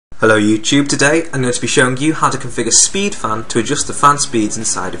Hello YouTube, today I'm going to be showing you how to configure SpeedFan to adjust the fan speeds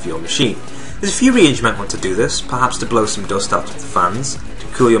inside of your machine. There's a few reasons you might want to do this, perhaps to blow some dust out of the fans, to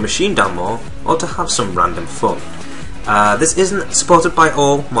cool your machine down more, or to have some random fun. This isn't supported by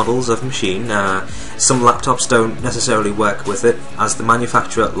all models of machine. Some laptops don't necessarily work with it, as the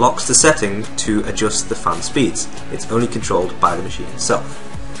manufacturer locks the setting to adjust the fan speeds. It's only controlled by the machine itself.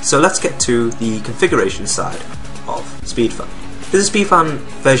 So let's get to the configuration side of SpeedFan. This is SpeedFan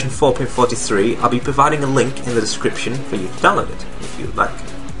version 4.43. I'll be providing a link in the description for you to download it if you would like.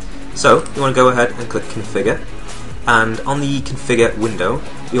 So you want to go ahead and click Configure, and on the Configure window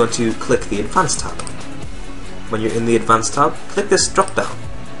you want to click the Advanced tab. When you're in the Advanced tab, click this drop down.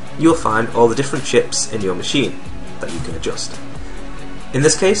 You'll find all the different chips in your machine that you can adjust. In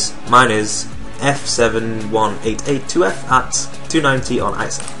this case, mine is F71882F at 290 on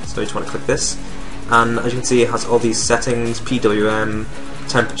ISO. So you just want to click this. And as you can see, it has all these settings: PWM,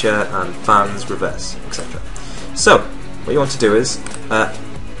 temperature, and fans, reverse, etc. So what you want to do is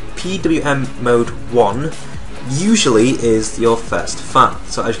PWM mode 1 usually is your first fan.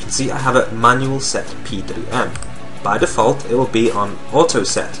 So as you can see, I have a manual set PWM. By default it will be on auto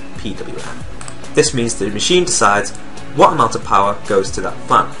set PWM. This means the machine decides what amount of power goes to that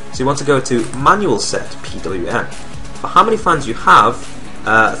fan. So you want to go to manual set PWM. For how many fans you have,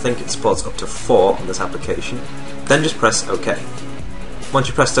 I think it supports up to 4 on this application. Then just press OK. Once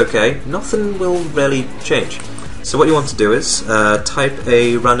you pressed OK, nothing will really change. So what you want to do is type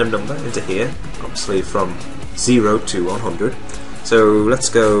a random number into here, obviously from 0 to 100. So let's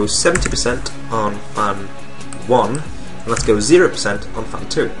go 70% on fan 1, and let's go 0% on fan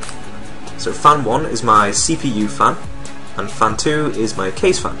 2. So fan 1 is my CPU fan, and fan 2 is my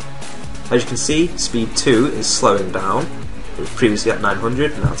case fan. As you can see, speed 2 is slowing down. It was previously at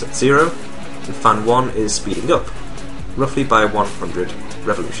 900, now it's at 0, and fan 1 is speeding up, roughly by 100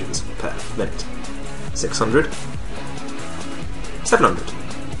 revolutions per minute. 600, 700.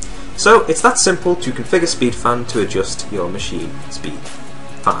 So it's that simple to configure SpeedFan to adjust your machine speed.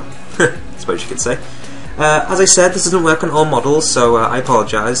 Fan, I suppose you could say. As I said, this doesn't work on all models, so I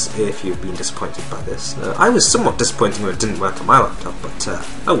apologise if you've been disappointed by this. I was somewhat disappointed when it didn't work on my laptop, but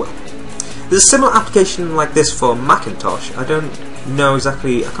oh well. There's a similar application like this for Macintosh. I don't know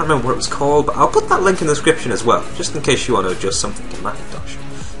exactly, I can't remember what it was called, but I'll put that link in the description as well, just in case you want to adjust something to Macintosh.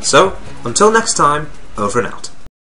 So, until next time, over and out.